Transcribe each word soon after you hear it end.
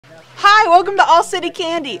Hi, welcome to All City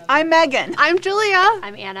Candy. I'm Megan. I'm Julia.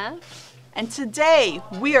 I'm Anna. And today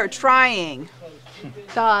we are trying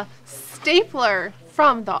The stapler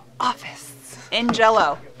from The Office. in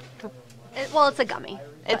Jello. Well, it's a gummy.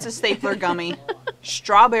 It's a Stapler Gummy,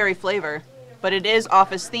 strawberry flavor, but it is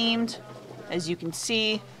Office themed. As you can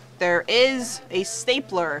see, there is a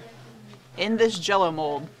stapler in this Jello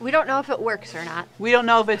mold. We don't know if it works or not. We don't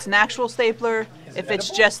know if it's an actual stapler, if it's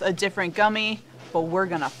just a different gummy, but we're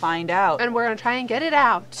gonna find out. And we're going to try and get it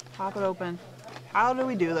out. Pop it open. How do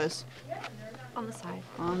we do this? On the side.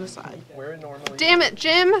 On the side. Where it normally Damn it,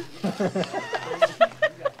 Jim. It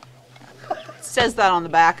says that on the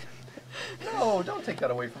back. No, don't take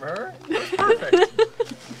that away from her. That's perfect.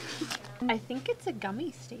 I think it's a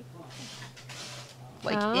gummy staple.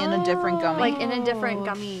 Like in a different gummy. Like in a different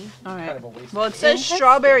gummy. All right. Kind of a waste. Well, it says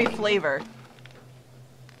strawberry flavor.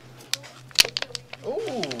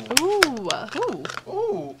 Ooh. Ooh. Ooh.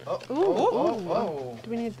 Ooh. Oh, oh. Do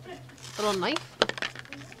we need a little knife?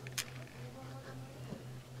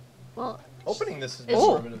 Well, Opening this is it's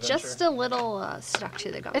more of an adventure. just a little stuck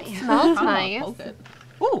to the gummy. It smells Oh, nice. poke it.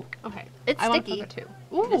 Ooh. Okay. It's I want sticky. to too.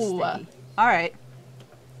 It is Ooh. sticky. All right.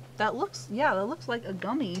 That looks like a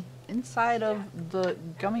gummy inside of the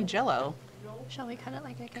gummy Jello. Shall we cut it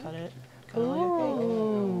like a cake? Cut it. Cut it like a cake.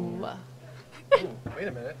 Ooh. Ooh, wait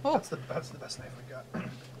a minute. Oh. That's the best knife we got.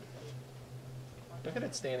 Look at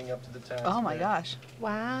it standing up to the task. Oh my there. gosh.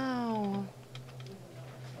 Wow.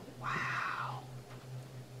 Wow.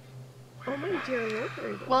 Oh my dear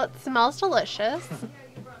Lord. Well, it smells delicious.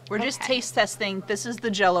 We're just taste testing. This is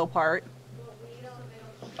the Jello part.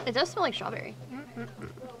 It does smell like strawberry.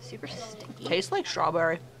 Super sticky. Tastes like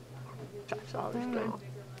strawberry. That's all it's good.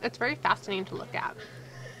 It's very fascinating to look at.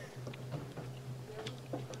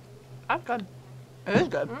 That's good. It is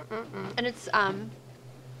good. And it's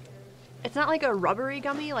not like a rubbery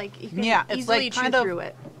gummy. Like you can Yeah, it's easily like chew kind of- through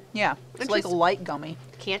it. Yeah. It's like a Interesting. light gummy.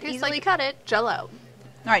 Can't Tastes easily like- cut it. Jello.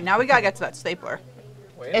 All right, now we gotta get to that stapler.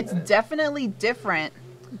 Wait a It's minute. definitely different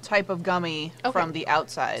type of gummy Okay. from the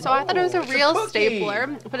outside. So I thought it was a Oh, it's a real cookie.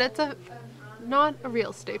 stapler, but it's not a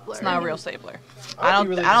real stapler. It's not a real stapler. I would be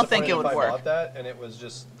really I don't think disappointed it would if I work. bought that and it was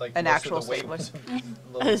just like An most actual of the weight stapler. was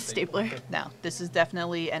a little A stapler. No, this is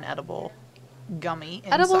definitely an edible gummy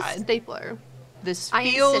Edible inside. stapler. This I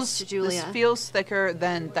feels insist, Julia. this feels thicker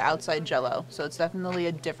than the outside Jello, so it's definitely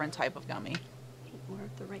a different type of gummy. More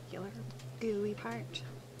of the regular gooey part.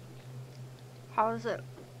 How is it?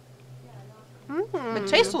 It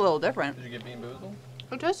tastes a little different. Did you get Bean Boozled?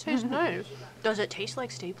 It does taste nice. Does it taste like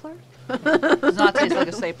stapler? It does not taste like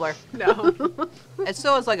a stapler. No. It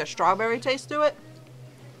still has like a strawberry taste to it,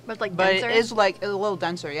 But like but denser? it is like a little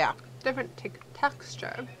denser, yeah. Different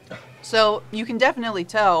texture. So you can definitely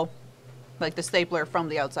tell like the stapler from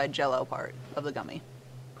the outside Jello part of the gummy.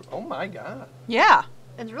 Oh my god. Yeah,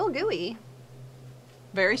 It's real gooey.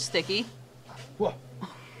 very sticky. Whoa.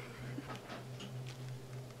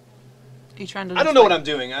 You trying to? I don't know what I'm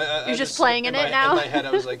doing. I You're just playing in it now? In my head,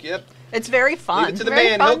 I was like, yep. It's very Leave fun. it to the Very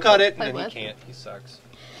man. fun He'll cut to it, play and then with. he can't. He sucks.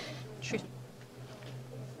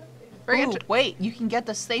 Very Ooh, inter- wait, you can get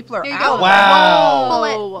the stapler Here you out. go. Wow. Pull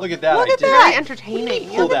it. Whoa. Look at that. Look I at did. that. Very entertaining.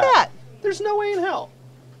 Pull Look at that. that. There's no way in hell.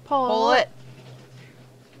 Pull it.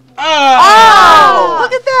 Oh! Oh,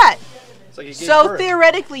 look at that. It's like he gave So birth.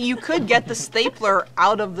 theoretically, you could get the stapler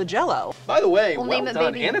out of the Jello. By the way, We'll well name it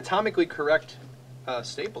done. baby. Anatomically correct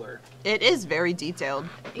stapler. It is very detailed.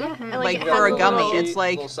 Yeah. and, Like it for has a gummy, little- it's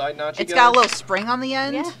like little side notch. it's got a little spring on the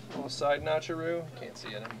end. Yeah. little side notcheroo. Can't see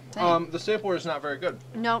it. Dang. The stapler is not very good.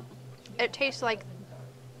 No, it tastes like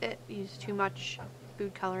it used too much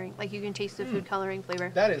food coloring. Like you can taste the food coloring flavor.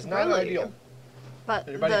 That is not Really? ideal. But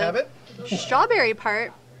Everybody the have it? strawberry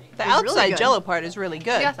part. The It's really outside good. Jello part is really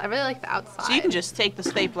good. Yes, I really like the outside. So you can just take the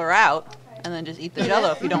stapler out and then just eat the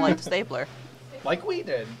Jello if you don't like the stapler. Like we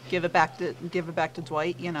did. Give it back to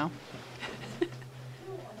Dwight. You know.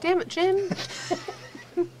 Damn it, Jim.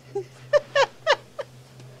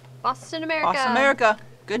 Boston, America. Awesome, America.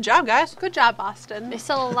 Good job, guys. Good job, Boston. They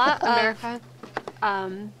sell a lot of America.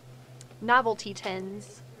 novelty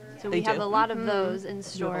tins. So They we have do. a lot of those in have a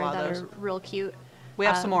store lot of that those. are real cute. We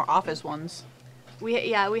have some Um, more Office ones.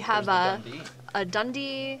 We have There's the Dundee. a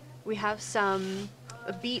Dundee. We have some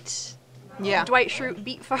Beat Yeah. Dwight Schrute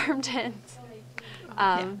Beat Farm tins.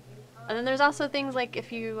 And then there's also things like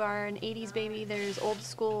if you are an 80s baby, there's old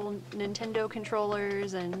school Nintendo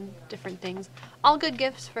controllers and different things. All good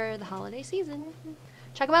gifts for the holiday season.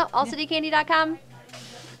 Check them out, allcitycandy.com.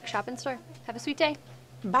 Shop in store. Have a sweet day.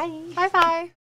 Bye. Bye-bye.